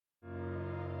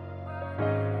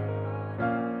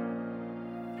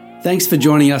Thanks for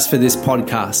joining us for this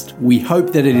podcast. We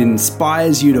hope that it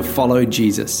inspires you to follow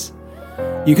Jesus.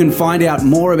 You can find out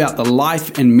more about the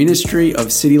life and ministry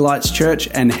of City Lights Church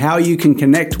and how you can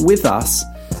connect with us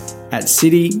at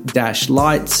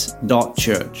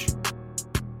city-lights.church.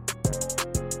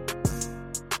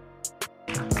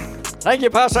 Thank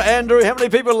you, Pastor Andrew. How many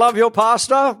people love your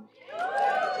pastor?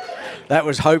 That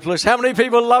was hopeless. How many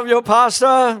people love your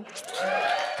pastor?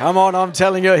 Come on, I'm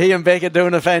telling you, he and Beck are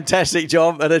doing a fantastic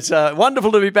job, and it's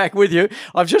wonderful to be back with you.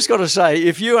 I've just got to say,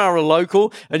 if you are a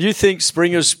local and you think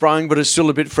spring has sprung but it's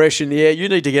still a bit fresh in the air, you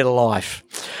need to get a life.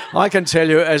 I can tell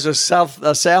you, as a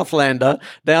Southlander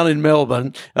down in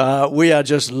Melbourne, we are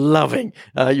just loving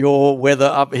your weather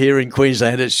up here in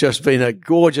Queensland. It's just been a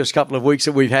gorgeous couple of weeks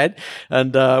that we've had,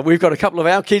 and we've got a couple of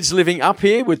our kids living up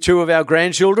here with two of our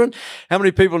grandchildren. How many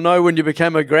people know when you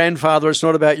become a grandfather, it's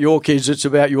not about your kids, it's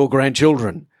about your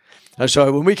grandchildren? And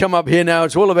so when we come up here now,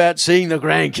 it's all about seeing the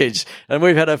grandkids. And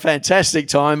we've had a fantastic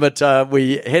time, but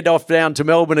we head off down to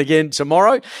Melbourne again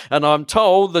tomorrow. And I'm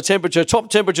told the top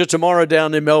temperature tomorrow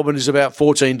down in Melbourne is about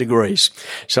 14 degrees.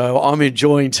 So I'm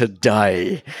enjoying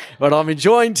today. But I'm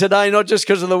enjoying today not just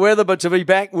because of the weather, but to be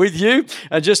back with you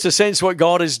and just to sense what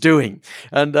God is doing.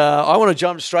 And I want to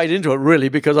jump straight into it, really,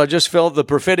 because I just felt the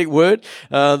prophetic word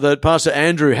that Pastor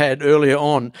Andrew had earlier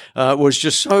on was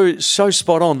just so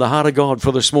spot on, the heart of God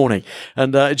for this morning.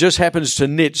 And it just happens to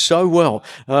knit so well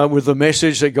with the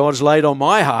message that God's laid on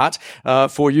my heart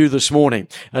for you this morning.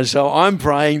 And so I'm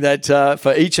praying that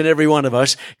for each and every one of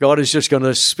us, God is just going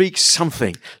to speak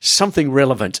something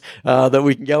relevant that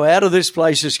we can go out of this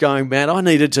place just going, man, I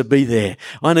needed to be there.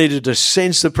 I needed to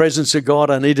sense the presence of God.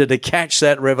 I needed to catch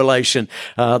that revelation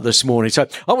this morning. So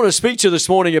I want to speak to you this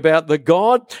morning about the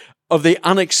God of the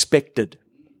unexpected.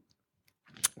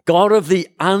 God of the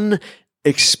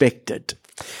unexpected.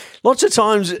 Lots of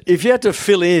times, if you had to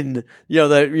fill in,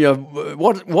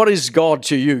 what is God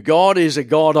to you? God is a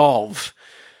God of.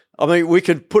 I mean, we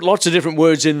could put lots of different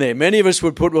words in there. Many of us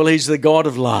would put, well, he's the God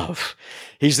of love.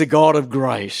 He's the God of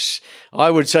grace.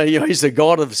 I would say, he's the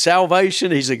God of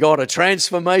salvation. He's the God of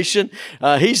transformation.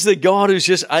 He's the God who's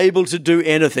just able to do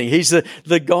anything. He's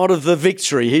the God of the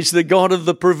victory. He's the God of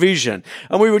the provision.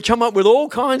 And we would come up with all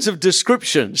kinds of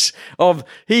descriptions of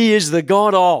he is the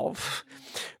God of.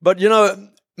 But,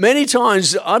 many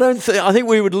times, I think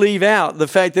we would leave out the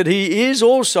fact that he is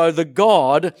also the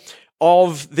God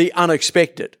of the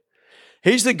unexpected.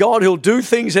 He's the God who'll do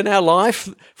things in our life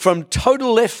from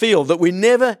total left field that we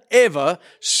never, ever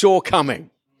saw coming.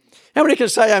 How many can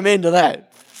say amen to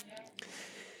that?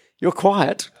 You're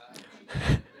quiet.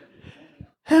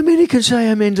 How many can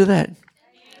say amen to that?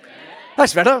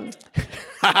 That's better.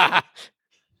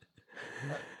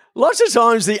 Lots of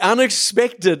times the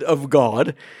unexpected of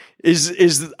God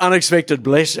is unexpected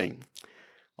blessing.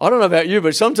 I don't know about you,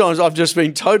 but sometimes I've just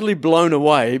been totally blown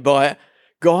away by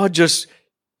God just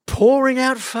pouring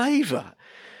out favor,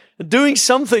 doing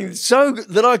something so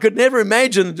that I could never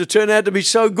imagine to turn out to be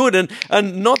so good.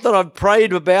 And not that I've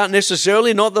prayed about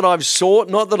necessarily, not that I've sought,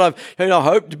 not that I've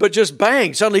hoped, but just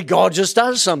bang, suddenly God just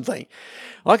does something.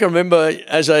 I can remember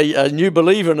as a new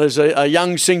believer and as a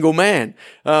young single man,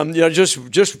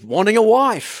 just wanting a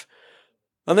wife.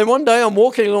 And then one day I'm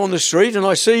walking along the street and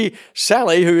I see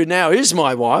Sally, who now is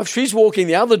my wife. She's walking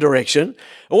the other direction.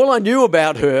 All I knew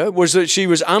about her was that she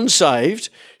was unsaved.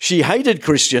 She hated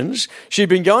Christians. She'd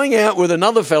been going out with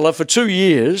another fella for 2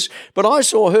 years. But I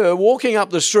saw her walking up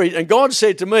the street and God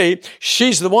said to me,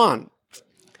 she's the one.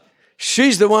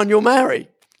 She's the one you'll marry.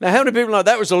 Now, how many people know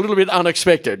that was a little bit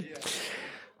unexpected?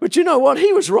 But you know what?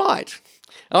 He was right.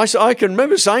 I can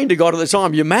remember saying to God at the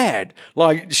time, you're mad.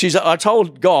 I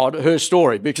told God her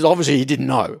story because obviously he didn't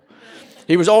know.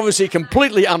 He was obviously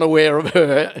completely unaware of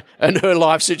her and her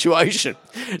life situation.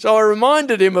 So I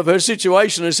reminded him of her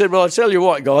situation and said, well, I tell you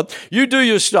what, God, you do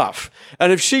your stuff.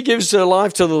 And if she gives her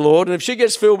life to the Lord and if she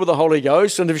gets filled with the Holy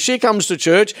Ghost and if she comes to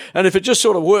church and if it just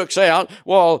sort of works out,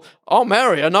 well, I'll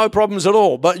marry her, no problems at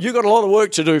all. But you've got a lot of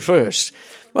work to do first.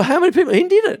 Well, how many people? He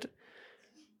did it.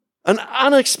 An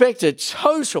unexpected,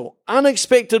 total,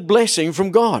 unexpected blessing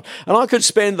from God. And I could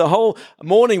spend the whole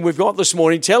morning we've got this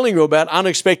morning telling you about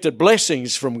unexpected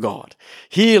blessings from God.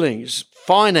 Healings,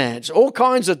 finance, all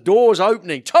kinds of doors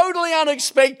opening, totally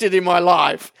unexpected in my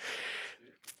life.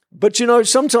 But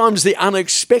sometimes the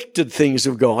unexpected things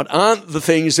of God aren't the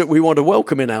things that we want to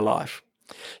welcome in our life.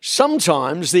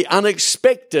 Sometimes the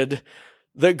unexpected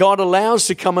that God allows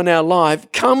to come in our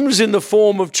life comes in the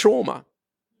form of trauma.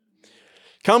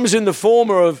 Comes in the form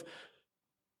of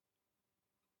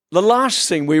the last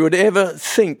thing we would ever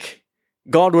think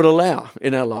God would allow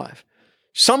in our life.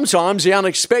 Sometimes the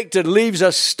unexpected leaves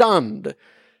us stunned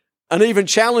and even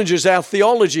challenges our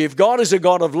theology. If God is a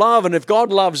God of love and if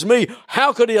God loves me,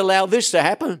 how could he allow this to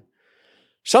happen?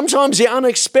 Sometimes the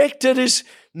unexpected is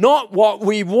not what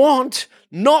we want,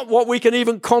 not what we can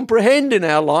even comprehend in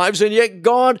our lives, and yet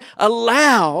God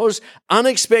allows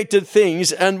unexpected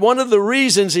things. And one of the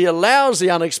reasons he allows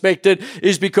the unexpected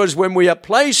is because when we are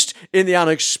placed in the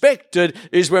unexpected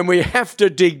is when we have to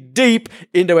dig deep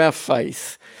into our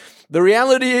faith. The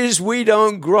reality is we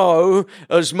don't grow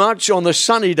as much on the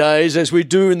sunny days as we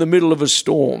do in the middle of a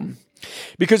storm.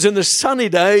 Because in the sunny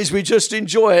days, we just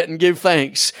enjoy it and give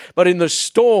thanks. But in the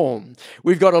storm,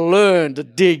 we've got to learn to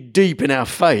dig deep in our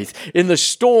faith. In the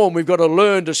storm, we've got to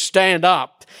learn to stand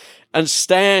up and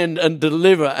stand and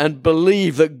deliver and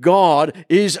believe that God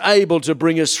is able to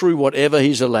bring us through whatever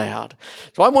he's allowed.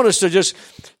 So I want us to just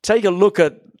take a look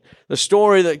at the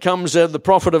story that comes out of the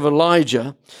prophet of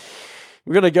Elijah.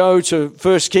 We're going to go to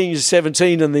 1 Kings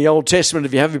 17 in the Old Testament.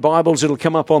 If you have your Bibles, it'll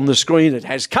come up on the screen. It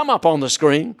has come up on the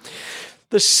screen.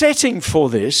 The setting for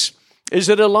this is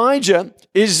that Elijah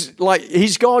is like,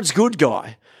 he's God's good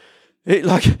guy.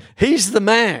 He's the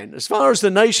man as far as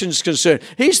the nation's concerned.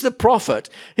 He's the prophet.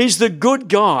 He's the good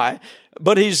guy.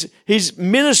 But he's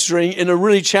ministering in a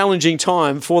really challenging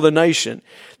time for the nation.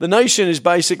 The nation is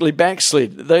basically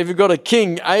backslid. They've got a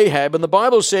king, Ahab, and the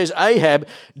Bible says Ahab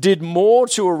did more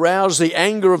to arouse the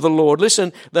anger of the Lord,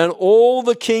 listen, than all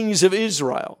the kings of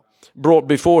Israel brought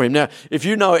before him. Now, if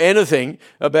you know anything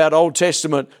about Old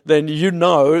Testament, then you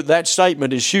know that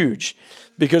statement is huge.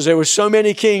 Because there were so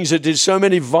many kings that did so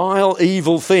many vile,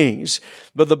 evil things.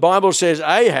 But the Bible says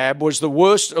Ahab was the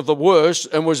worst of the worst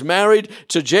and was married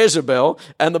to Jezebel.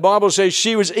 And the Bible says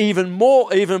she was even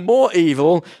more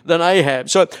evil than Ahab.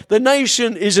 So the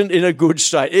nation isn't in a good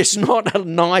state. It's not a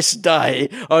nice day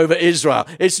over Israel.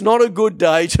 It's not a good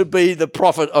day to be the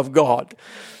prophet of God.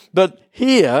 But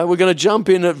here we're going to jump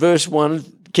in at verse 1,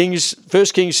 1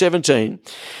 Kings 17.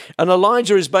 And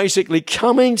Elijah is basically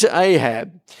coming to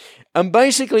Ahab and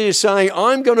basically is saying,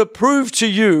 I'm going to prove to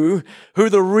you who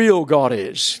the real God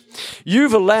is.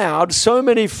 You've allowed so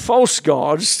many false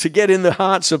gods to get in the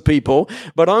hearts of people,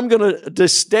 but I'm going to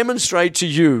just demonstrate to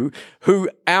you who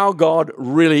our God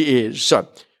really is. So,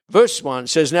 verse 1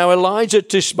 says, Now Elijah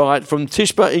Tishbite from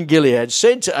Tishba in Gilead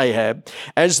said to Ahab,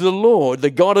 As the Lord,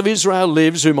 the God of Israel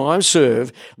lives, whom I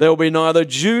serve, there will be neither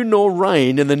dew nor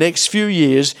rain in the next few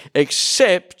years,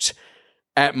 except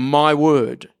at my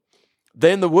word.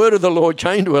 Then the word of the Lord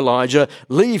came to Elijah,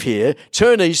 Leave here,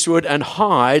 turn eastward, and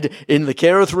hide in the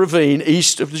Kerith ravine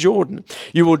east of the Jordan.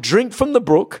 You will drink from the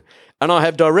brook, and I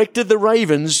have directed the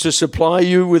ravens to supply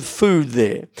you with food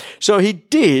there. So he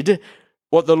did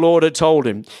what the Lord had told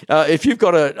him. If you've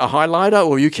got a highlighter,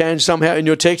 or you can somehow in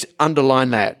your text,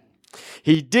 underline that.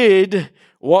 He did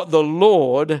what the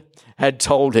Lord had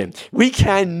told him. We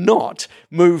cannot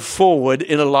move forward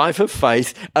in a life of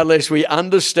faith unless we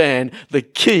understand the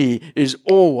key is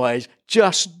always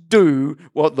just do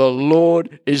what the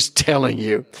Lord is telling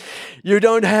you. You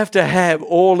don't have to have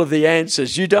all of the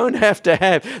answers. You don't have to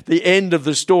have the end of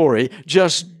the story.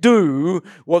 Just do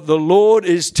what the Lord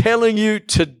is telling you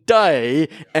today,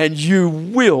 and you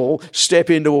will step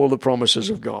into all the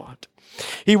promises of God.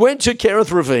 He went to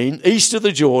Kerith Ravine, east of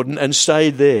the Jordan, and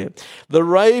stayed there. The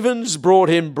ravens brought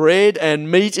him bread and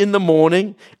meat in the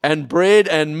morning, and bread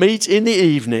and meat in the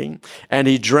evening, and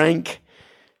he drank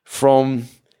from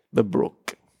the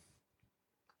brook.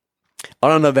 I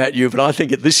don't know about you, but I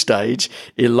think at this stage,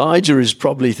 Elijah is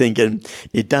probably thinking,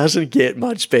 it doesn't get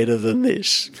much better than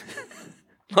this.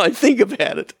 I think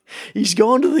about it. He's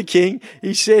gone to the king.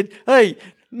 He said, hey,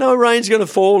 no rain's going to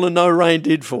fall, and no rain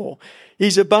did fall.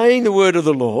 He's obeying the word of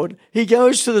the Lord. He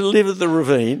goes to live at the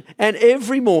ravine, and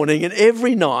every morning and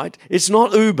every night, it's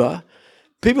not Uber.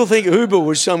 People think Uber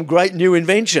was some great new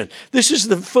invention. This is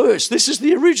the first. This is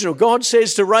the original. God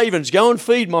says to ravens, go and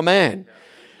feed my man.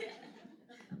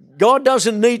 God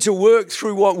doesn't need to work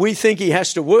through what we think he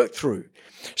has to work through.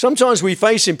 Sometimes we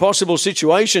face impossible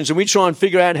situations and we try and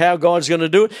figure out how God's going to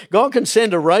do it. God can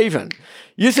send a raven.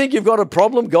 You think you've got a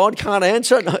problem God can't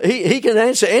answer? No, he can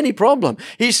answer any problem.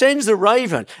 He sends the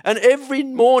raven, and every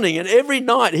morning and every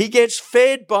night he gets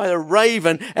fed by the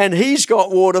raven, and he's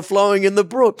got water flowing in the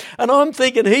brook. And I'm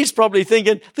thinking, he's probably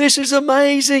thinking, this is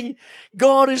amazing.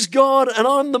 God is God, and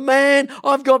I'm the man.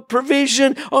 I've got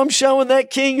provision. I'm showing that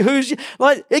king who's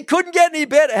like, it couldn't get any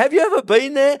better. Have you ever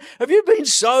been there? Have you been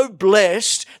so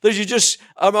blessed that you just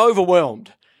are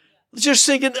overwhelmed? Just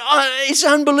thinking, it's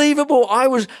unbelievable. I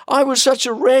was such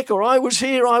a wreck, or I was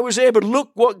here, I was there, but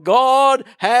look what God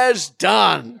has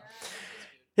done.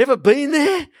 You ever been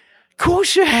there?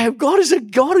 course you have. God is a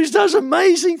God who does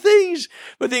amazing things.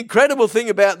 But the incredible thing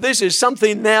about this is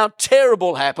something now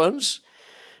terrible happens.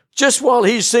 Just while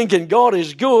he's thinking God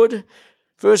is good,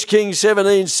 1 Kings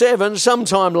 17:7,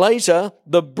 sometime later,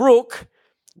 the brook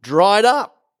dried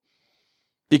up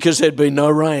because there'd been no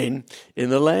rain in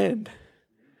the land.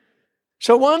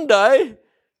 So one day,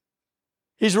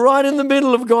 he's right in the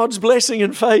middle of God's blessing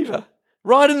and favor,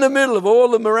 right in the middle of all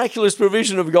the miraculous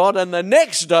provision of God, and the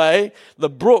next day, the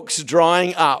brook's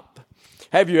drying up.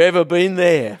 Have you ever been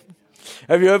there?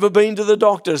 Have you ever been to the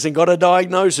doctors and got a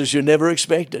diagnosis you never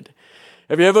expected?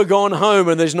 Have you ever gone home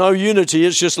and there's no unity,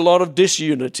 it's just a lot of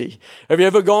disunity? Have you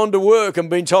ever gone to work and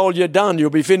been told you're done, you'll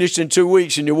be finished in 2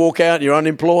 weeks, and you walk out and you're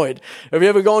unemployed? Have you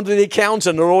ever gone to the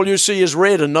accountant and all you see is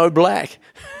red and no black?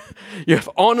 You're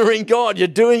honoring God, you're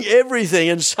doing everything,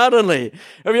 and suddenly,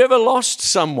 have you ever lost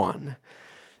someone?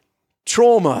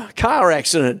 Trauma, car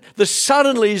accident, the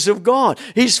suddenlies of God.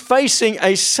 He's facing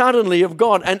a suddenly of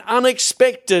God, an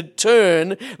unexpected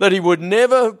turn that he would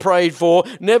never have prayed for,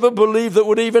 never believed that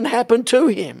would even happen to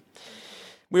him.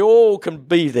 We all can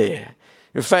be there.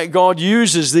 In fact, God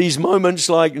uses these moments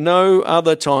like no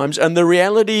other times, and the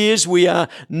reality is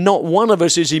not one of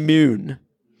us is immune.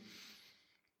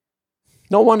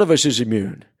 Not one of us is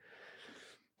immune.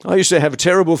 I used to have a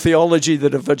terrible theology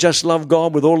that if I just loved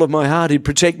God with all of my heart, he'd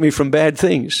protect me from bad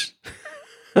things.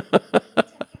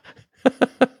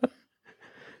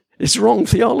 It's wrong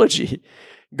theology.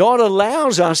 God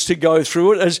allows us to go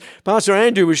through it, as Pastor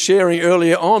Andrew was sharing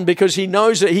earlier on, because he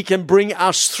knows that he can bring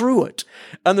us through it.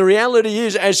 And the reality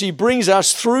is, as he brings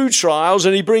us through trials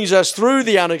and he brings us through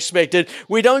the unexpected,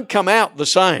 we don't come out the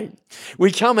same.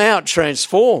 We come out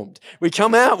transformed. We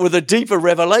come out with a deeper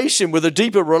revelation, with a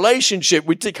deeper relationship.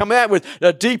 We come out with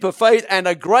a deeper faith and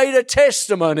a greater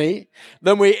testimony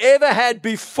than we ever had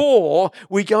before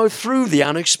we go through the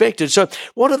unexpected. So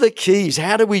what are the keys?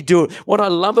 How do we do it? What I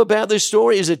love about this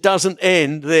story is it doesn't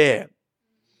end there.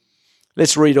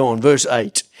 Let's read on, verse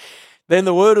 8. Then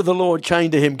the word of the Lord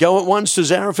came to him, "Go at once to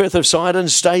Zarephath of Sidon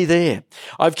and stay there.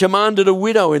 I've commanded a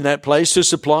widow in that place to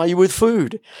supply you with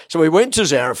food." So he went to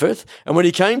Zarephath, and when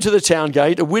he came to the town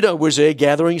gate, a widow was there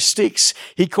gathering sticks.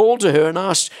 He called to her and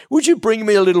asked, "Would you bring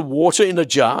me a little water in a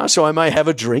jar so I may have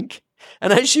a drink?"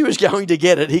 And as she was going to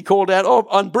get it, he called out, "Oh,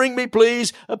 and bring me,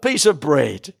 please, a piece of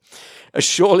bread." "As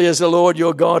surely as the Lord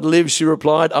your God lives," she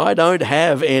replied, "I don't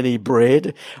have any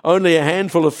bread, only a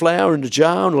handful of flour in a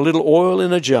jar and a little oil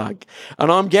in a jug. And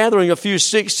I'm gathering a few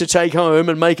sticks to take home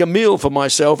and make a meal for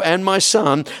myself and my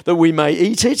son, that we may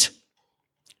eat it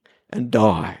and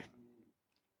die."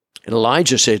 And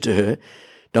Elijah said to her,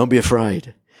 "Don't be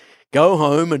afraid. Go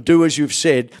home and do as you've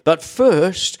said, but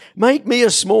first make me a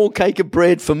small cake of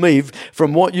bread for me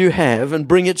from what you have and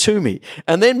bring it to me.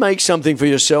 And then make something for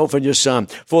yourself and your son.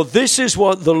 For this is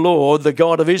what the Lord, the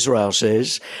God of Israel,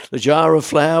 says, the jar of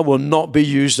flour will not be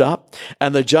used up,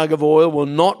 and the jug of oil will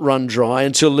not run dry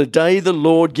until the day the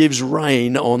Lord gives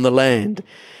rain on the land."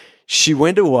 She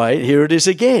went away, here it is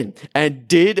again, and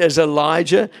did as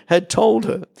Elijah had told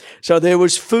her. So there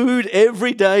was food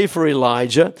every day for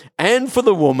Elijah and for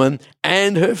the woman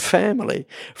and her family.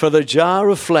 For the jar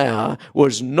of flour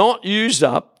was not used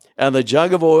up, and the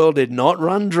jug of oil did not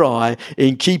run dry,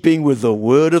 in keeping with the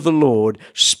word of the Lord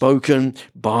spoken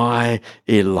by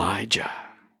Elijah.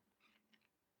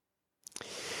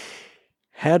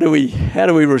 How do we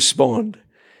respond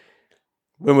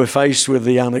when we're faced with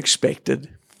the unexpected?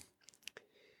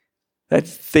 That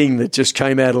thing that just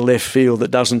came out of left field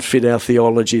that doesn't fit our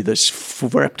theology, that's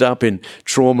wrapped up in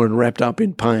trauma and wrapped up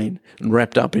in pain and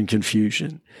wrapped up in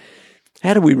confusion.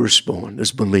 How do we respond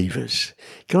as believers?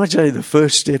 Can I tell you, the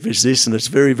first step is this, and it's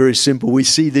very, very simple. We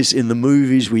see this in the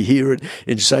movies. We hear it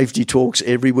in safety talks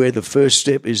everywhere. The first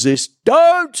step is this: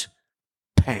 don't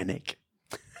panic.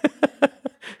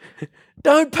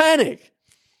 Don't panic.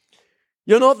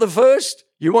 You're not the first.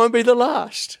 You won't be the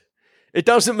last. It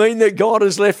doesn't mean that God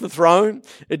has left the throne.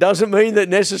 It doesn't mean that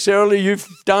necessarily you've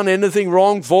done anything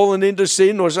wrong, fallen into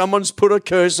sin, or someone's put a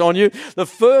curse on you. The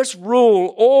first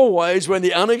rule always when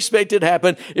the unexpected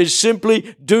happens is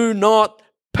simply do not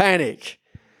panic.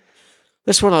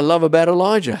 That's what I love about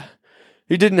Elijah.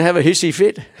 He didn't have a hissy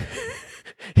fit.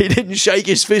 He didn't shake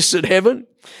his fists at heaven.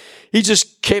 He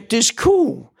just kept his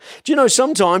cool. Do you know,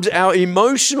 sometimes our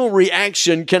emotional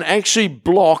reaction can actually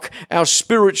block our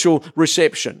spiritual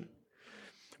reception.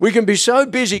 We can be so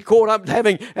busy caught up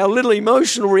having our little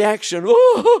emotional reaction.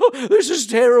 Oh, this is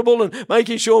terrible, and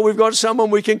making sure we've got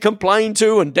someone we can complain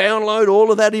to and download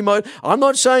all of that emotion. I'm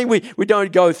not saying we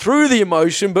don't go through the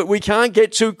emotion, but we can't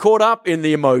get too caught up in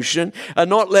the emotion and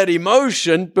not let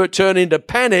emotion but turn into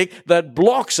panic that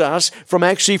blocks us from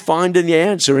actually finding the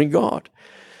answer in God.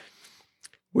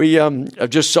 We have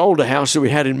just sold a house that we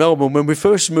had in Melbourne. When we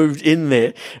first moved in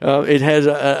there, it had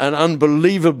an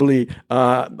unbelievably,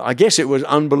 I guess it was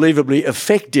unbelievably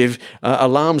effective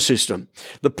alarm system.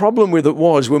 The problem with it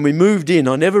was when we moved in,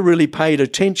 I never really paid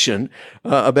attention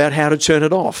about how to turn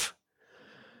it off.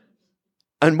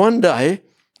 And one day,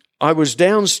 I was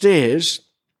downstairs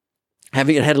had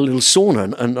a little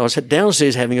sauna, and I was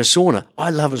downstairs having a sauna. I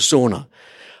love a sauna.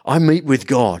 I meet with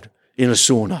God in a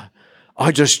sauna.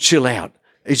 I just chill out.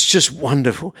 It's just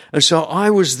wonderful. And so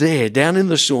I was there down in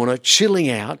the sauna, chilling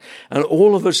out, and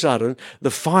all of a sudden,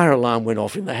 the fire alarm went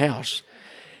off in the house.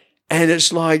 And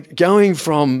it's like going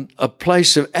from a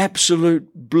place of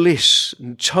absolute bliss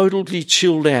and totally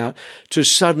chilled out to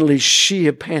suddenly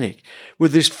sheer panic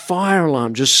with this fire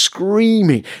alarm just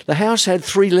screaming. The house had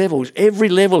 3 levels. Every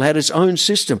level had its own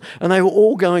system, and they were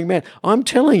all going mad. I'm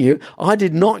telling you, I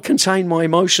did not contain my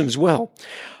emotions well.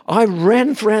 I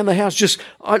ran around the house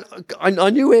I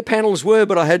knew where panels were,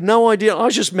 but I had no idea. I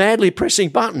was just madly pressing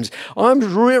buttons.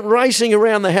 I'm racing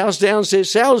around the house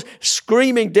downstairs. Sal's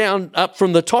screaming down up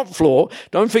from the top floor.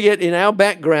 Don't forget, in our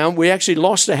background, we actually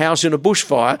lost a house in a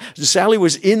bushfire. Sally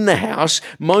was in the house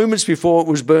moments before it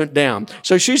was burnt down.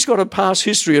 So she's got a past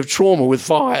history of trauma with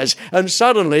fires, and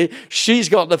suddenly she's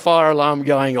got the fire alarm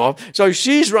going off. So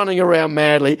she's running around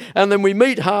madly, and then we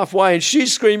meet halfway, and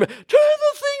she's screaming, "Turn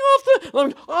the thing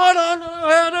off!" I don't know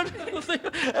how to do the thing.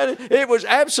 And it was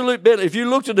absolute better. If you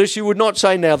looked at us, you would not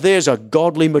say, "Now there's a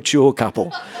godly, mature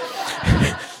couple."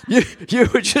 You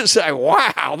would just say,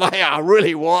 "Wow, they are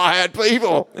really wired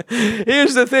people."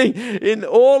 Here's the thing. In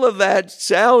all of that,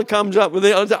 Sal comes up with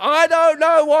it. "I don't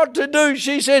know what to do."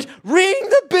 She says, "Ring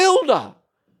the builder."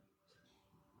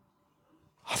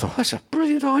 I thought, that's a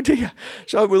brilliant idea.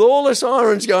 So with all the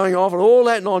sirens going off and all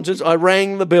that nonsense, I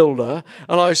rang the builder,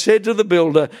 and I said to the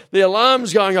builder, "The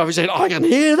alarm's going off." He said, "I can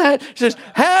hear that." He says,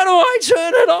 "How do I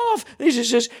turn it off?" He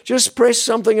says, just press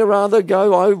something or other,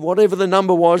 go, whatever the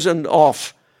number was, and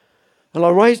off. And I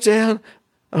raced down,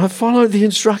 and I followed the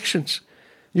instructions.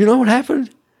 You know what happened?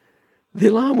 The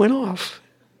alarm went off.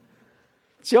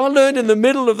 See, I learned in the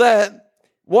middle of that,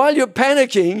 while you're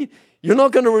panicking, you're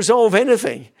not going to resolve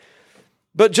anything.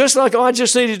 But just like I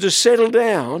just needed to settle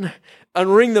down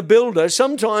and ring the builder,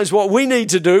 sometimes what we need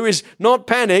to do is not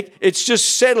panic, it's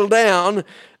just settle down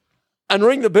and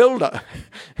ring the builder.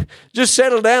 Just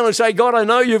settle down and say, "God, I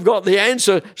know you've got the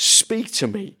answer. Speak to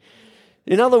me."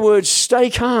 In other words, stay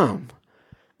calm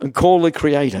and call the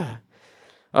Creator.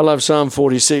 I love Psalm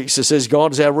 46. It says,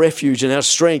 "God is our refuge and our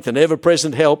strength and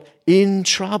ever-present help in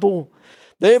trouble.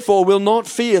 Therefore we'll not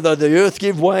fear, though the earth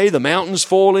give way, the mountains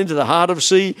fall into the heart of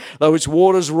sea, though its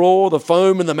waters roar, the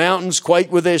foam and the mountains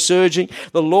quake with their surging.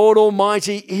 The Lord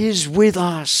Almighty is with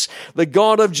us. The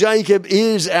God of Jacob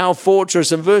is our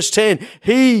fortress." And verse 10,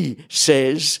 He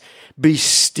says, "Be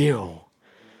still.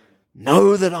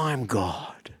 Know that I'm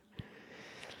God."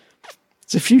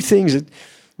 There's a few things that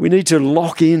we need to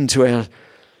lock into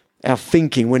our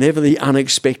thinking whenever the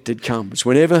unexpected comes,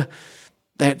 whenever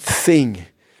that thing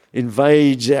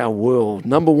invades our world.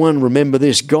 Number one, remember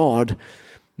this: God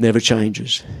never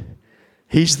changes.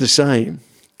 He's the same.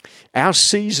 Our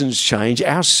seasons change,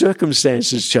 our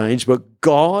circumstances change, but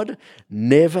God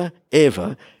never,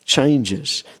 ever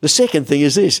changes. The second thing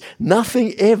is this: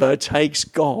 nothing ever takes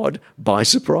God by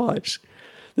surprise.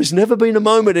 There's never been a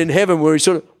moment in heaven where He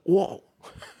sort of, "Whoa,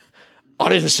 I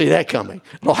didn't see that coming."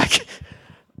 Like,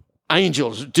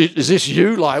 angels, is this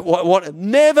you? Like, what?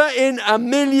 Never in a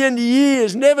million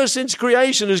years, never since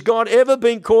creation has God ever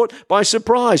been caught by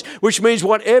surprise, which means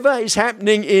whatever is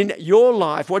happening in your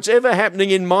life, whatever happening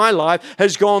in my life,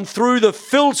 has gone through the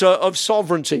filter of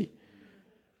sovereignty.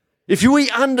 If we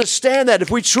understand that, if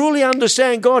we truly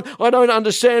understand God, I don't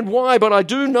understand why, but I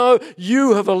do know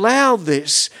you have allowed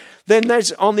this, then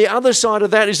that's on the other side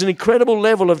of that is an incredible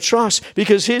level of trust.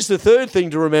 Because here's the third thing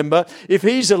to remember: if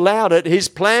He's allowed it, His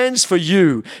plans for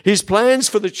you, His plans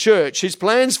for the church, His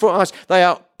plans for us, they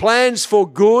are plans for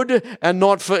good and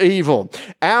not for evil.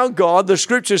 Our God, the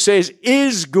Scripture says,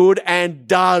 is good and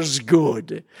does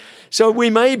good. So we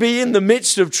may be in the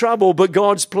midst of trouble, but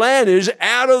God's plan is,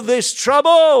 out of this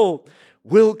trouble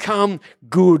will come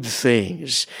good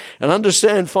things. And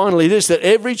understand finally this, that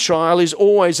every trial is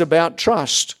always about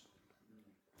trust.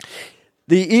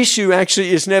 The issue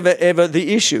actually is never ever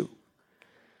the issue.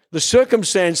 The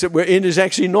circumstance that we're in is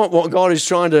actually not what God is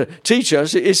trying to teach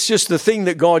us. It's just the thing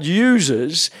that God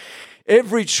uses.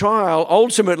 Every trial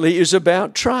ultimately is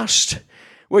about trust,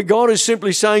 where God is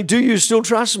simply saying, do you still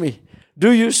trust me?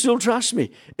 Do you still trust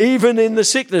me? Even in the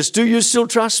sickness, do you still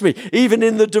trust me? Even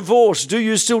in the divorce, do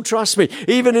you still trust me?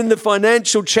 Even in the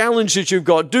financial challenge that you've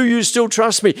got, do you still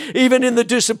trust me? Even in the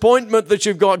disappointment that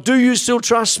you've got, do you still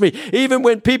trust me? Even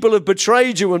when people have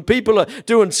betrayed you and people are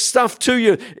doing stuff to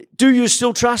you, do you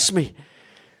still trust me?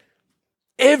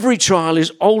 Every trial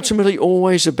is ultimately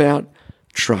always about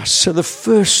trust. So the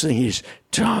first thing is,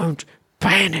 don't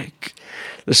panic.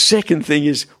 The second thing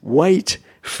is, wait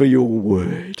for your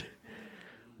word.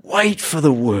 Wait for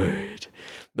the word.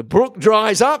 The brook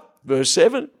dries up, verse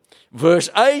 7. Verse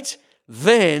 8,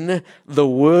 then the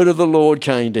word of the Lord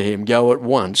came to him, go at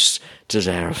once to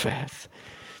Zarephath.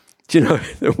 Do you know,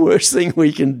 the worst thing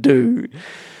we can do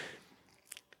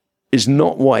is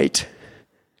not wait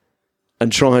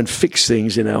and try and fix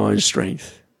things in our own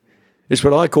strength. It's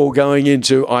what I call going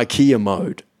into IKEA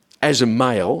mode. As a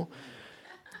male,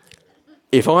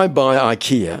 if I buy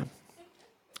IKEA,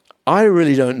 I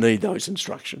really don't need those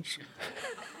instructions.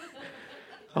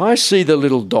 I see the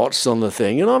little dots on the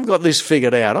thing and I've got this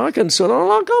figured out. I can sort of,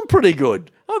 like, I'm pretty good.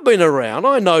 I've been around.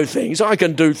 I know things. I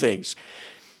can do things.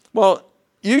 Well,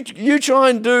 you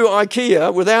try and do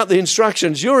IKEA without the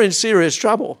instructions, you're in serious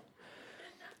trouble.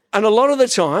 And a lot of the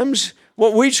times,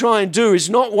 what we try and do is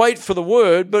not wait for the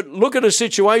word, but look at a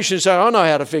situation and say, I know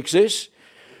how to fix this.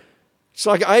 It's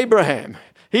like Abraham.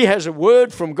 He has a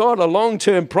word from God, a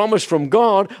long-term promise from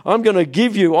God. I'm going to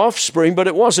give you offspring, but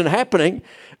it wasn't happening.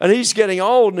 And he's getting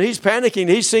old and he's panicking.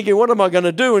 He's thinking, what am I going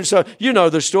to do? And so you know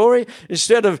the story.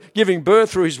 Instead of giving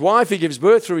birth through his wife, he gives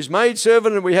birth through his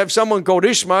maidservant, and we have someone called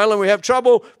Ishmael, and we have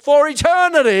trouble for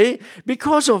eternity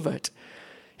because of it.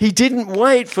 He didn't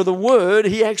wait for the word.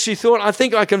 He actually thought, I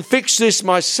think I can fix this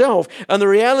myself. And the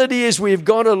reality is we've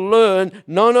got to learn,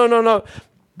 no.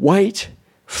 Wait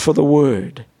for the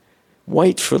word.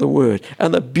 Wait for the word.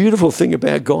 And the beautiful thing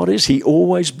about God is he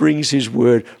always brings his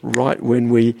word right when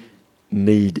we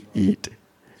need it.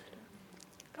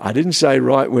 I didn't say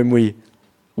right when we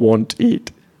want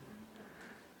it.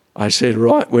 I said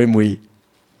right when we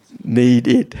need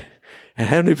it. And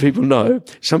how many people know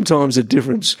sometimes the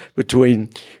difference between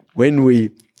when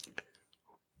we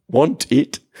want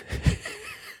it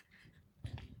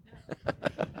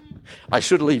I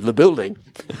should leave the building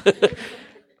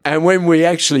and when we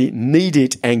actually need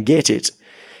it and get it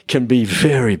can be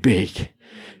very big.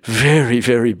 Very,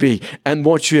 very big. And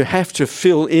what you have to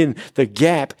fill in the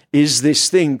gap is this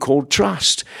thing called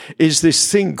trust, is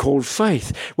this thing called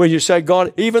faith. When you say,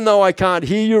 God, even though I can't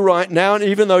hear you right now, and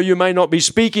even though you may not be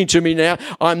speaking to me now,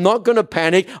 I'm not going to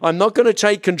panic. I'm not going to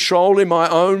take control in my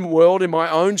own world, in my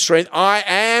own strength. I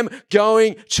am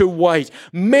going to wait.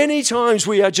 Many times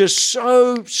we are just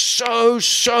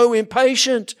so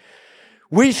impatient.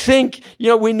 We think,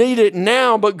 we need it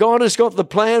now, but God has got the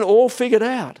plan all figured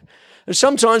out. And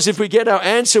sometimes if we get our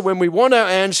answer when we want our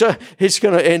answer, it's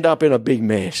going to end up in a big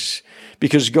mess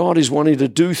because God is wanting to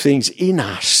do things in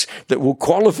us that will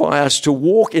qualify us to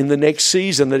walk in the next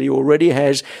season that he already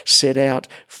has set out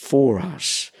for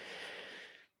us.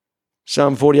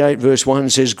 Psalm 48 verse 1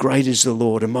 says, great is the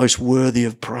Lord and most worthy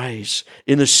of praise.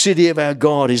 In the city of our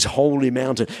God, his holy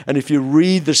mountain. And if you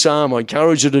read the psalm, I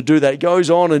encourage you to do that. It goes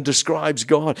on and describes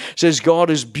God. It says God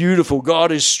is beautiful.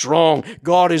 God is strong.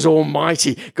 God is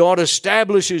almighty. God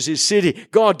establishes his city.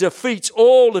 God defeats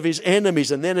all of his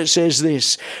enemies. And then it says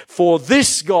this, for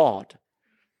this God,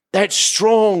 that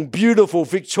strong, beautiful,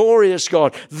 victorious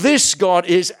God, this God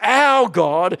is our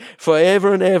God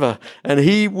forever and ever, and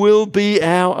he will be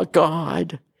our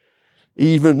guide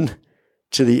even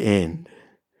to the end.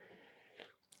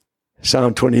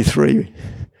 Psalm 23,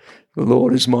 the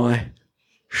Lord is my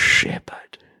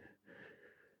shepherd.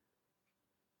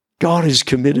 God is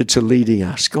committed to leading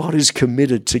us. God is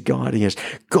committed to guiding us.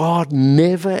 God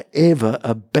never, ever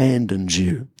abandons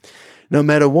you. No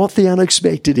matter what the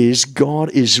unexpected is,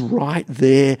 God is right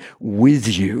there with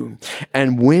you.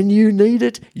 And when you need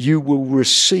it, you will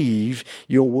receive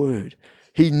your word.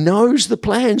 He knows the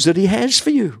plans that he has for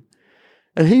you,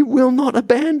 and he will not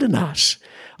abandon us.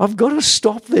 I've got to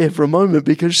stop there for a moment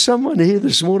because someone here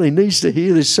this morning needs to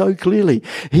hear this so clearly.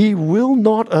 He will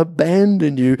not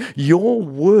abandon you. Your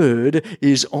word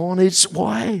is on its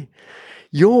way.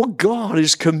 Your God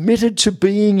is committed to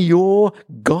being your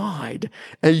guide,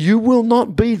 and you will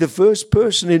not be the first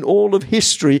person in all of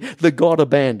history that God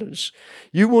abandons.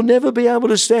 You will never be able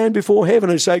to stand before heaven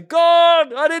and say,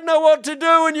 God, I didn't know what to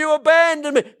do and you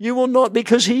abandoned me. You will not,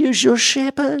 because he is your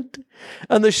shepherd,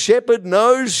 and the shepherd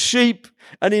knows sheep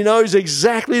And he knows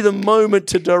exactly the moment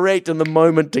to direct and the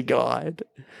moment to guide.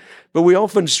 But we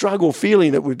often struggle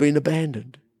feeling that we've been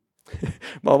abandoned.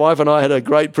 My wife and I had a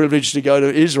great privilege to go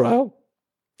to Israel.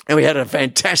 And we had a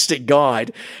fantastic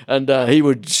guide, and he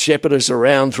would shepherd us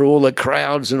around through all the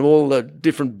crowds and all the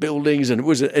different buildings, and it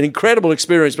was an incredible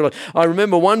experience. But I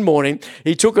remember one morning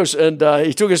he took us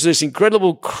to this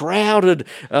incredible crowded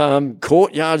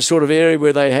courtyard sort of area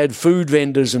where they had food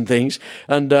vendors and things,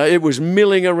 and it was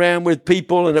milling around with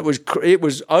people, and it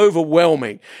was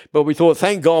overwhelming. But we thought,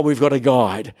 thank God we've got a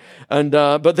guide. And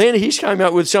but then he came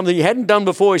up with something he hadn't done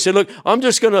before. He said, look, I'm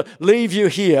just going to leave you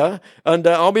here, and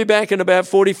I'll be back in about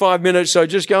 45 minutes, so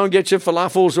just go and get your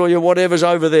falafels or your whatever's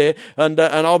over there, and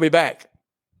I'll be back.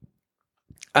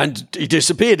 And he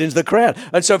disappeared into the crowd.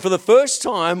 And so for the first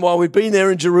time while we've been there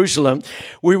in Jerusalem,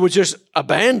 we were just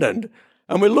abandoned.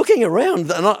 And we're looking around,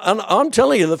 and I'm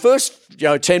telling you, the first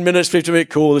 10 minutes, 15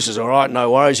 minutes, cool, this is all right,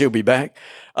 no worries, he'll be back.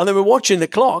 And then we're watching the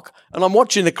clock, and I'm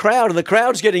watching the crowd, and the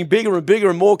crowd's getting bigger and bigger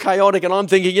and more chaotic, and I'm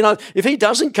thinking, if he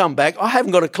doesn't come back, I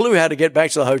haven't got a clue how to get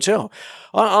back to the hotel.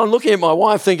 I'm looking at my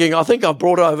wife thinking, I think I've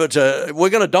brought her over we're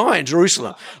going to die in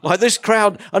Jerusalem. Like this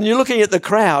crowd, and you're looking at the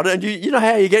crowd, and you know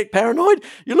how you get paranoid?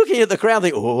 You're looking at the crowd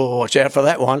thinking, oh, watch out for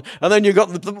that one. And then you've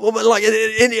got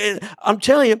I'm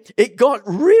telling you, it got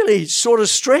really sort of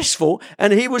stressful,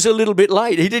 and he was a little bit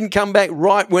late. He didn't come back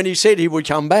right when he said he would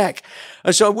come back.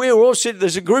 And so we were all sitting,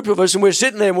 there's a group of us, and we're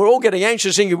sitting there, and we're all getting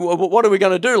anxious, thinking, what are we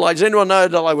going to do? Like, does anyone know?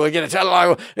 Like, we're going to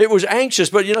tell. It was anxious,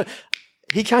 but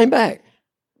he came back.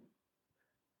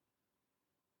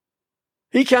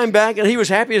 He came back, and he was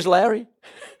happy as Larry.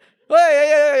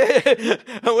 Hey.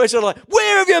 And we're sort of like,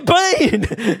 where have you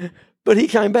been? But he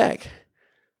came back.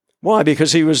 Why?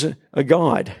 Because he was a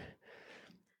guide.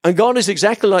 And God is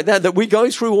exactly like that we go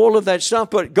through all of that stuff,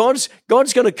 but God's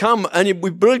going to come and we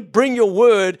bring your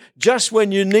word just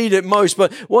when you need it most.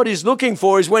 But what he's looking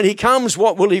for is when he comes,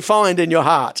 what will he find in your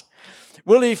heart?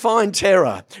 Will he find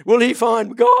terror? Will he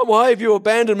find, God, why have you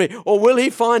abandoned me? Or will he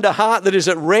find a heart that is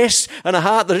at rest and a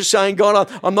heart that is saying, God,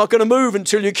 I'm not going to move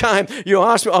until you came. You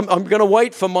asked me, I'm going to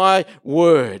wait for my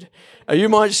word. You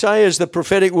might say, as the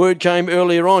prophetic word came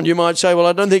earlier on, you might say, well,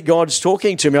 I don't think God's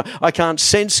talking to me. I can't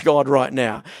sense God right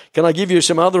now. Can I give you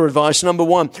some other advice? Number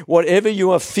one, whatever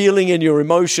you are feeling in your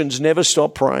emotions, never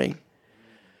stop praying.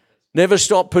 Never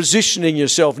stop positioning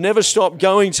yourself. Never stop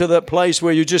going to that place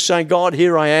where you're just saying, God,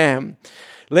 here I am.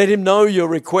 Let him know your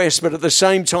request, but at the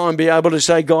same time be able to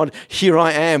say, God, here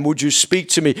I am. Would you speak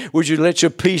to me? Would you let your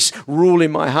peace rule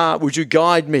in my heart? Would you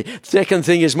guide me? Second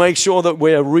thing is make sure that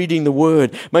we're reading the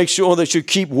word. Make sure that you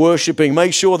keep worshiping.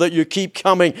 Make sure that you keep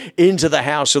coming into the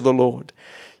house of the Lord.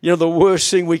 The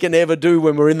worst thing we can ever do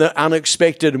when we're in the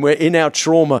unexpected and we're in our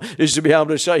trauma is to be able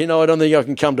to say, I don't think I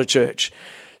can come to church.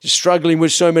 You're struggling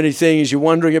with so many things. You're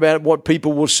wondering about what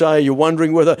people will say. You're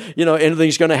wondering whether,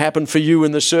 anything's going to happen for you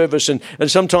in the service. And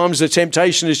sometimes the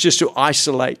temptation is just to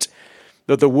isolate.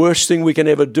 But the worst thing we can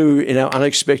ever do in our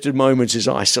unexpected moments is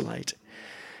isolate.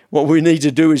 What we need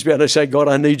to do is be able to say, God,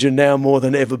 I need you now more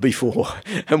than ever before.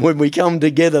 And when we come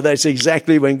together, that's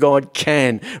exactly when God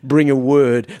can bring a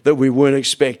word that we weren't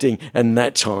expecting in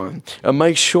that time. And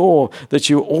make sure that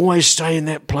you always stay in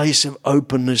that place of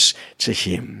openness to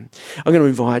him. I'm going to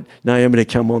invite Naomi to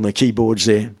come on the keyboards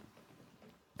there,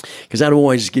 because that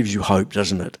always gives you hope,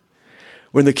 doesn't it?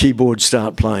 When the keyboards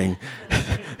start playing,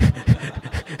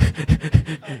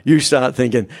 you start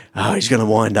thinking, he's going to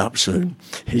wind up soon.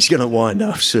 He's going to wind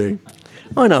up soon.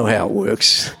 I know how it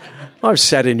works. I've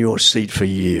sat in your seat for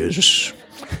years.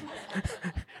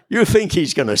 You think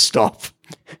he's going to stop.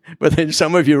 But then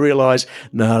some of you realise,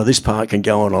 no, this part can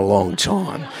go on a long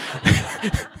time.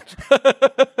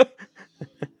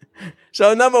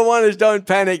 So number one is don't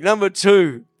panic. Number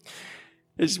two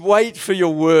is wait for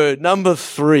your word. Number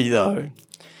three, though,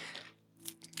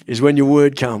 is when your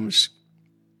word comes,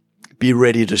 be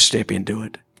ready to step into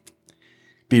it.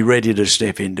 Be ready to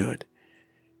step into it.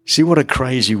 See what a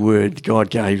crazy word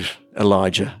God gave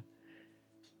Elijah.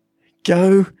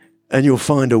 Go and you'll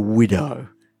find a widow.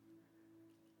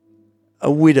 A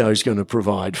widow's going to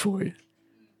provide for you.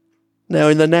 Now,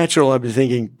 in the natural, I'd be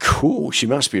thinking, cool, she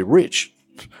must be rich.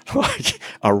 Like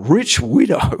a rich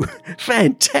widow.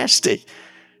 Fantastic.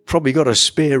 Probably got a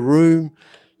spare room,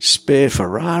 spare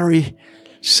Ferrari,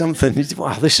 something.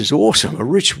 Wow, this is awesome. A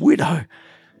rich widow.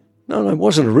 No, it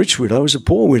wasn't a rich widow. It was a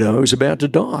poor widow who was about to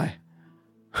die.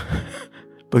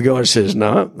 But God says,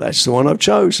 no, that's the one I've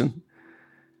chosen.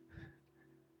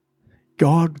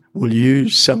 God will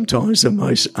use sometimes the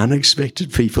most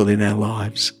unexpected people in our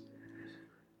lives.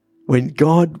 When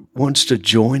God wants to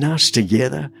join us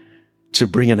together to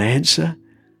bring an answer,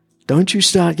 don't you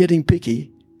start getting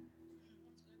picky.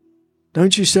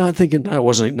 don't you start thinking, not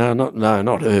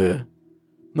her,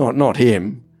 not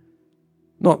him,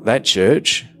 not that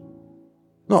church,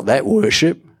 not that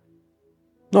worship,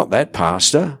 not that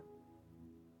pastor,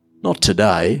 not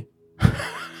today.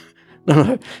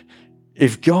 No.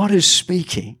 If God is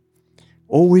speaking,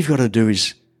 all we've got to do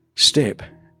is step.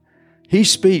 He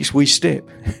speaks, we step.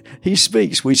 He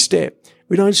speaks, we step.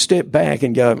 We don't step back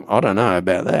and go, I don't know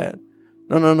about that.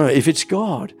 No. If it's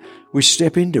God, we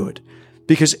step into it.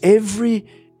 Because every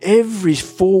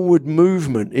forward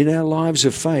movement in our lives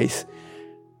of faith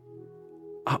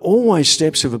are always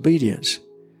steps of obedience.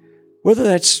 Whether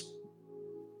that's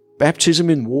baptism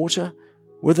in water,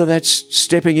 whether that's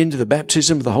stepping into the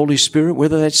baptism of the Holy Spirit,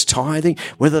 whether that's tithing,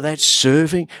 whether that's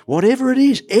serving, whatever it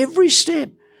is, every step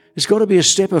has got to be a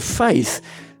step of faith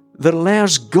that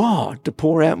allows God to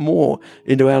pour out more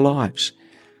into our lives.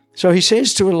 So he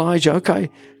says to Elijah, okay,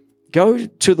 go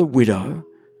to the widow.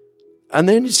 And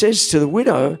then it says to the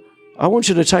widow, I want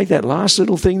you to take that last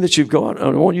little thing that you've got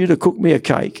and I want you to cook me a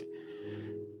cake.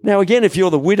 Now, again, if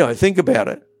you're the widow, think about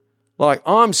it. Like,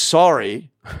 I'm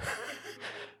sorry,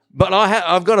 but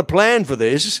I've got a plan for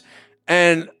this,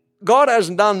 and God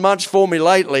hasn't done much for me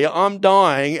lately. I'm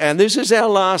dying, and this is our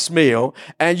last meal,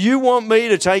 and you want me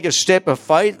to take a step of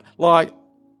faith? Like,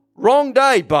 wrong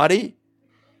day, buddy.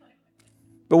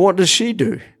 But what does she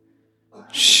do?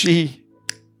 She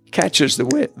catches the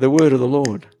word of the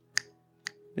Lord.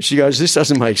 And she goes, this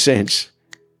doesn't make sense,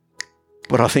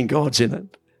 but I think God's in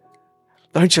it.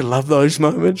 Don't you love those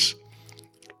moments?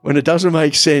 When it doesn't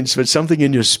make sense, but something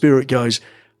in your spirit goes,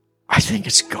 I think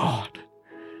it's God.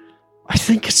 I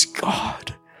think it's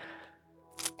God.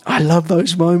 I love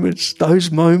those moments. Those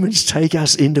moments take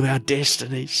us into our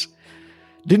destinies.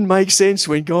 Didn't make sense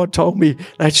when God told me,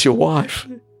 that's your wife.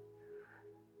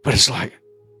 But it's like,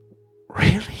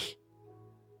 really?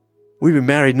 We've been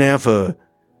married now for,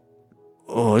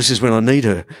 this is when I need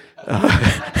her.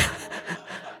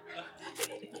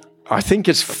 I think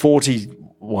it's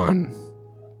 41.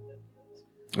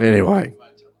 Anyway,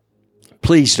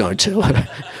 please don't tell her.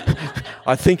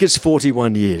 I think it's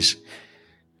 41 years.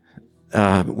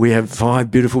 We have 5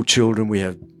 beautiful children. We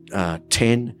have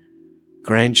 10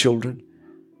 grandchildren.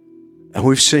 And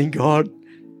we've seen God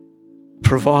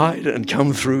provide and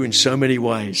come through in so many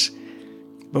ways.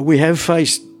 But we have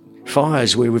faced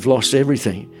fires where we've lost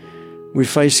everything. We've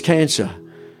faced cancer.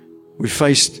 We've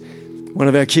faced one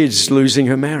of our kids losing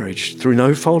her marriage through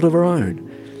no fault of her own.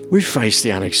 We've faced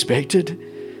the unexpected.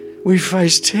 We've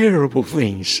faced terrible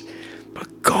things.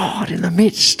 But God in the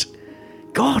midst,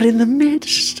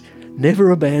 never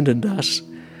abandoned us.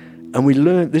 And we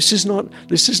learned this is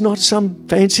not some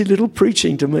fancy little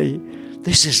preaching to me.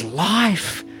 This is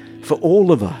life for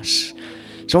all of us.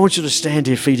 So I want you to stand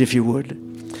to your feet if you would.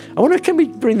 Can we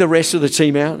bring the rest of the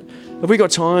team out? Have we got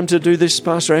time to do this,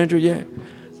 Pastor Andrew? Yeah.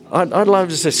 I'd love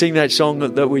just to sing that song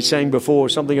that we sang before,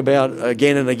 something about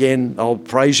again and again. I'll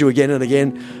praise you again and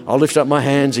again. I'll lift up my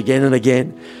hands again and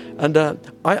again. And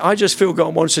I just feel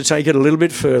God wants to take it a little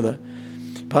bit further.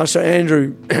 Pastor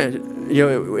Andrew,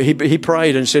 he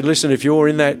prayed and said, listen, if you're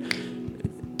in that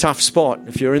tough spot,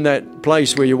 if you're in that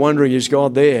place where you're wondering, is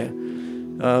God there?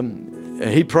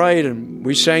 He prayed and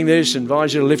we sang this and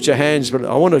advised you to lift your hands. But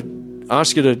I want to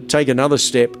ask you to take another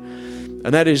step, and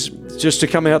that is just to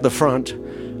come out the front.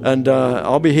 And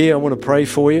I'll be here. I want to pray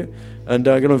for you. And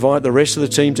I'm going to invite the rest of the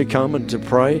team to come and to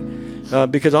pray.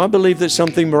 Because I believe that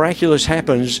something miraculous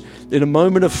happens in a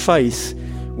moment of faith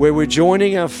where we're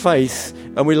joining our faith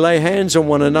and we lay hands on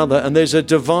one another, and there's a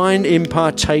divine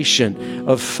impartation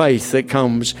of faith that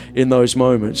comes in those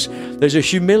moments. There's a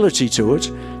humility to it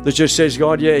that just says,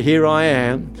 God, yeah, here I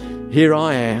am.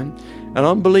 And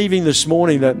I'm believing this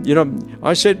morning that,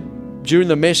 I said during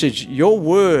the message, your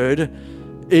word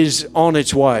is on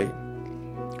its way.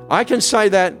 I can say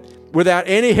that without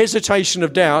any hesitation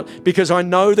of doubt because I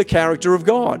know the character of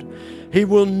God. He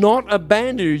will not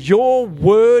abandon you. Your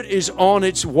word is on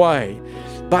its way.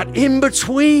 But in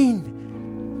between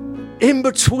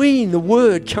the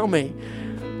word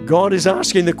coming, God is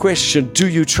asking the question, do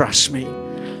you trust me?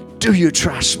 Do you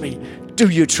trust me? Do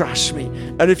you trust me?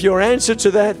 And if your answer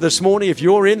to that this morning, if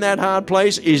you're in that hard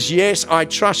place, is yes, I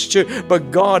trust you,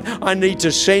 but God, I need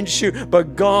to sense you,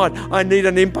 but God, I need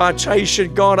an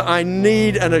impartation, God, I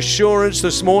need an assurance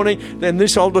this morning, then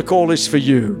this altar call is for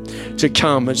you to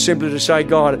come and simply to say,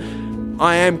 God,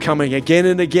 I am coming again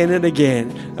and again and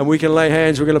again. And we can lay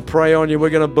hands, we're going to pray on you,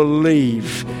 we're going to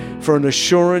believe for an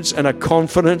assurance and a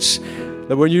confidence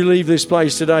that when you leave this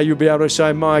place today, you'll be able to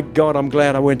say, my God, I'm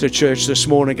glad I went to church this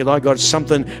morning because I got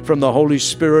something from the Holy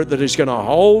Spirit that is going to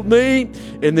hold me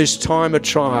in this time of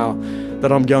trial.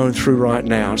 that I'm going through right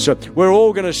now. So we're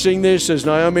all going to sing this as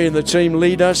Naomi and the team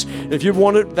lead us. If you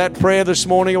wanted that prayer this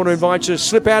morning, I want to invite you to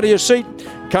slip out of your seat,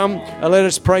 come and let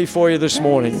us pray for you this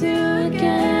morning.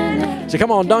 So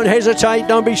come on, don't hesitate,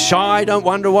 don't be shy, don't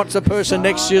wonder what the person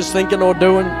next to you is thinking or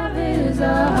doing.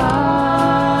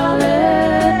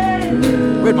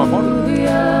 Where'd my bottle?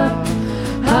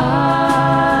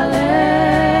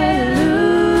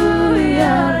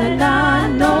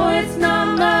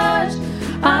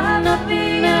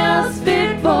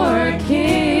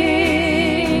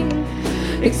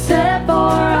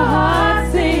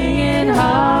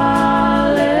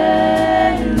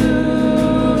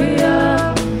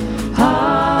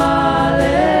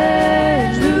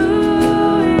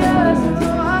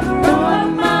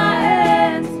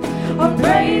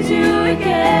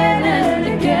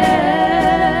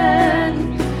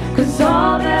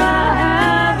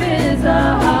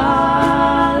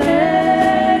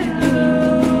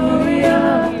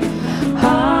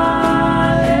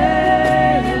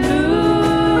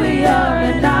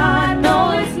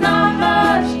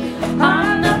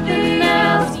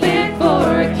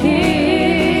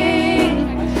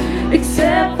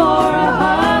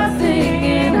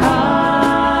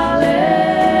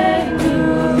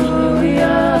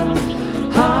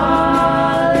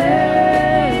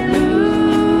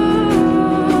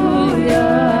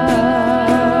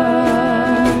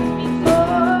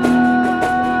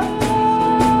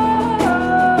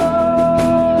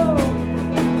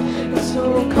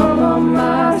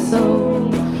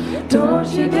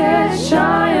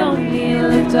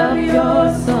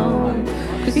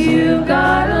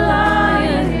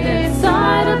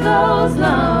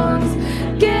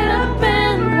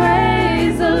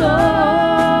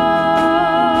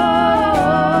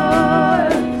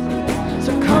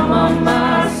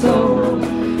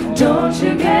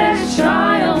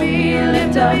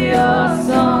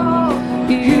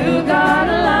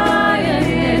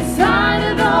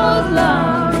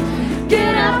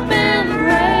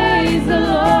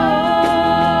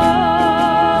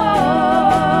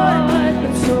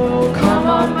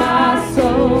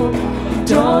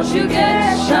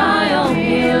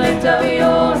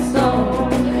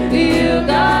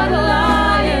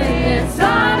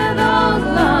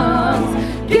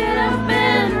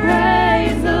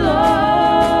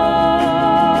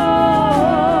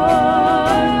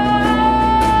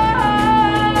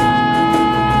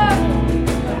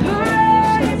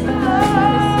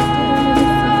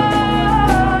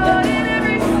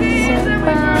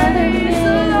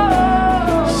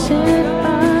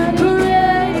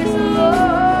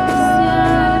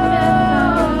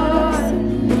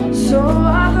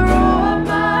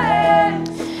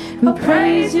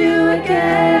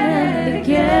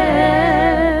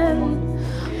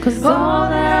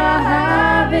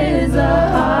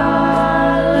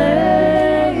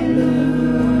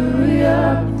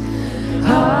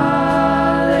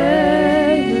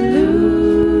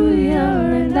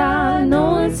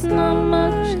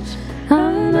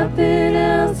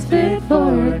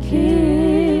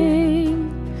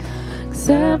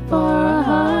 Except for a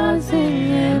heart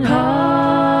singing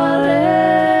hallelujah,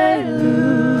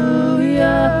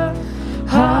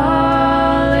 hallelujah.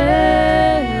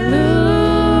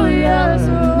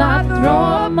 So I throw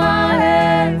up my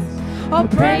hands, I'll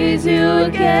praise you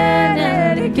again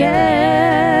and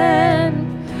again,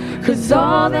 'cause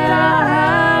all that I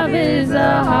have is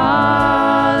a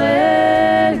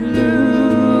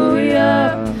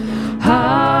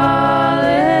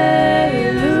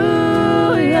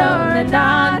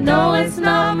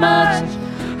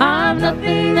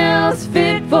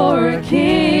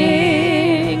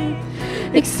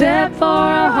except for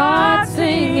a heart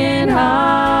singing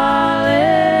hallelujah,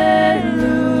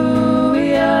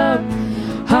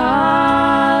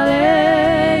 hallelujah.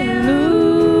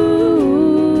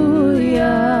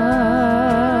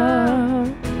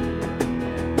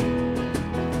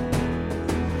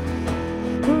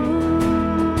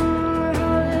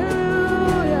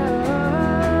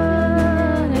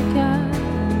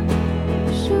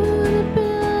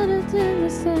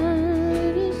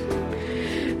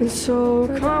 And so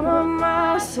come on,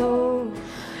 my soul,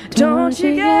 don't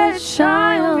you get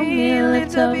shy on me,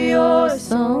 lift up your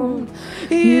song.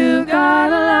 You got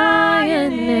a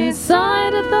lion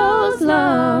inside of those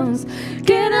lungs.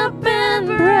 Get up and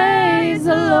praise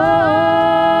the Lord.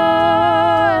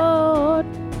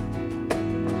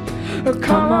 Oh,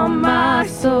 come on, my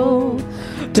soul,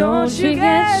 don't you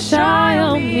get shy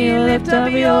on me, lift up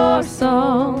your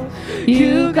song.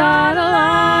 You got a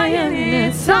lion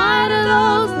inside of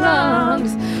those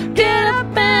lungs. Get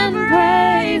up and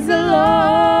praise the Lord.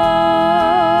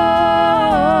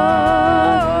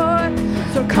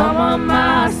 So come on. on,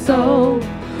 my soul.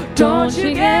 Don't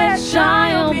you get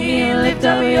shy on me, lift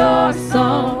up your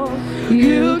soul.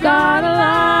 You got a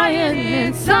lion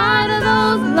inside of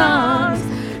those lungs.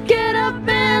 Get up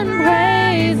and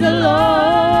praise the Lord.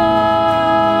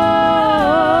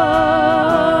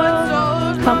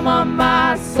 So come on,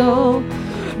 my soul.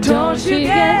 Don't you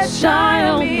get shy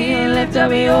on me, lift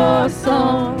up your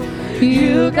soul.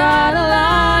 You got a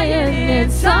lion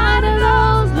inside of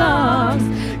those lungs.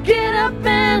 Get up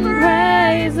and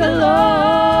praise the Lord.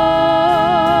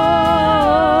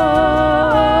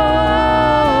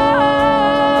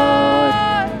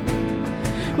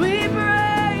 We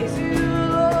praise you,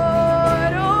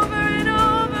 Lord, over and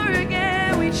over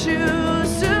again. We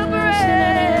choose to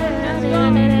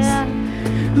praise.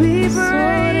 We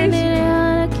praise you.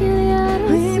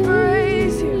 We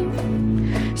praise you.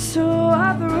 So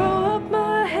I throw up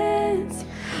my hands.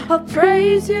 I'll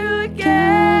praise you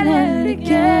again and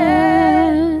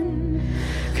again.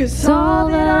 'Cause all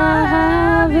that I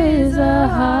have is a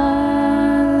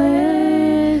hallelujah,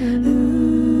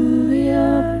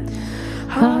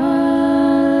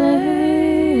 hallelujah.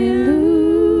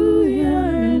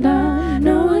 And I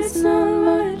know it's not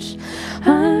much,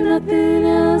 I'm nothing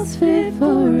else fit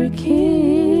for a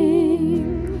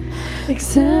king,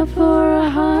 except for a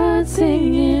heart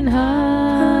singing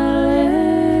hallelujah,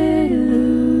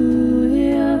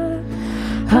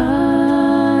 hallelujah.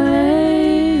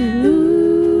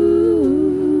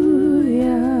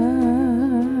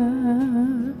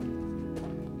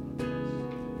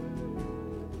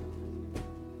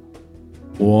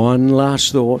 One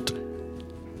last thought.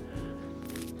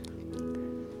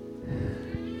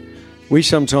 We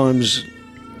sometimes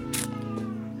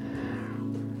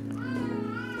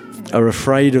are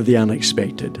afraid of the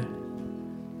unexpected.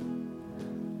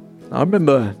 I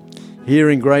remember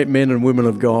hearing great men and women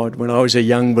of God when I was a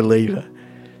young believer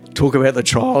talk about the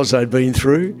trials they'd been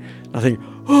through. I think,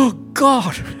 oh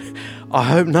God, I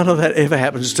hope none of that ever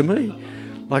happens to me.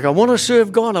 Like, I want to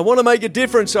serve God. I want to make a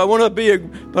difference. I want to be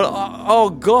but oh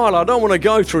God, I don't want to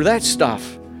go through that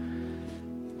stuff.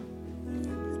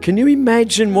 Can you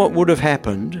imagine what would have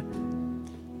happened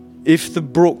if the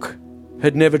brook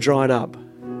had never dried up?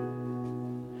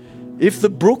 If the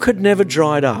brook had never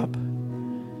dried up,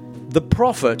 the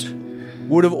prophet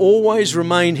would have always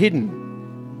remained hidden.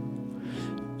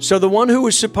 So the one who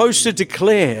was supposed to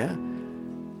declare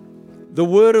the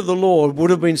word of the Lord would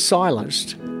have been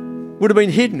silenced, would have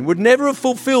been hidden, would never have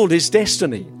fulfilled his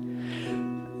destiny.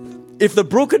 If the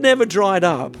brook had never dried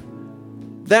up,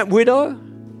 that widow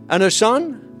and her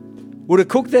son would have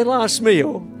cooked their last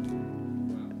meal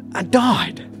and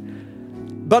died.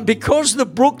 But because the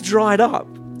brook dried up,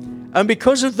 and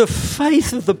because of the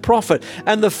faith of the prophet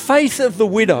and the faith of the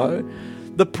widow,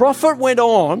 the prophet went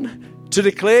on to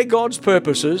declare God's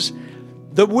purposes.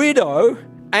 The widow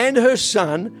and her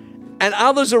son and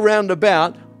others around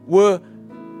about were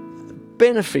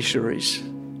beneficiaries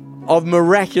of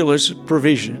miraculous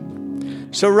provision.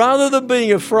 So rather than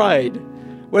being afraid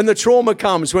when the trauma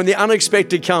comes, when the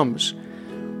unexpected comes,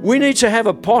 we need to have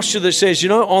a posture that says, you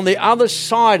know, on the other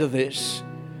side of this,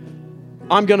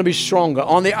 I'm going to be stronger.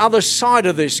 On the other side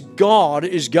of this, God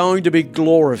is going to be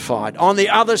glorified. On the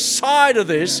other side of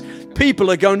this, people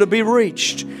are going to be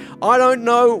reached. I don't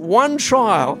know one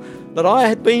trial that I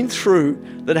had been through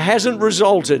that hasn't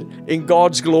resulted in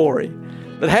God's glory,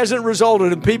 that hasn't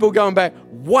resulted in people going back,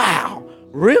 wow,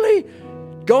 really?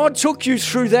 God took you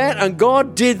through that and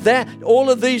God did that, all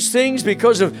of these things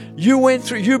because of you went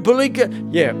through, you believe.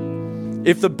 Yeah,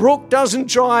 if the brook doesn't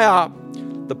dry up,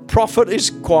 the prophet is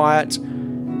quiet,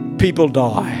 people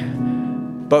die.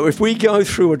 But if we go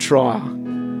through a trial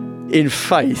in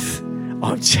faith,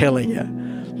 I'm telling you,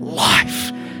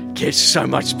 life gets so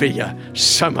much bigger,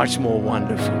 so much more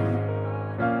wonderful.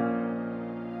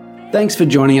 Thanks for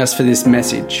joining us for this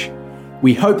message.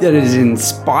 We hope that it has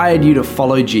inspired you to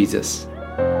follow Jesus.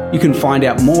 You can find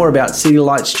out more about City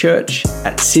Lights Church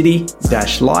at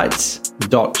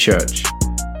city-lights.church.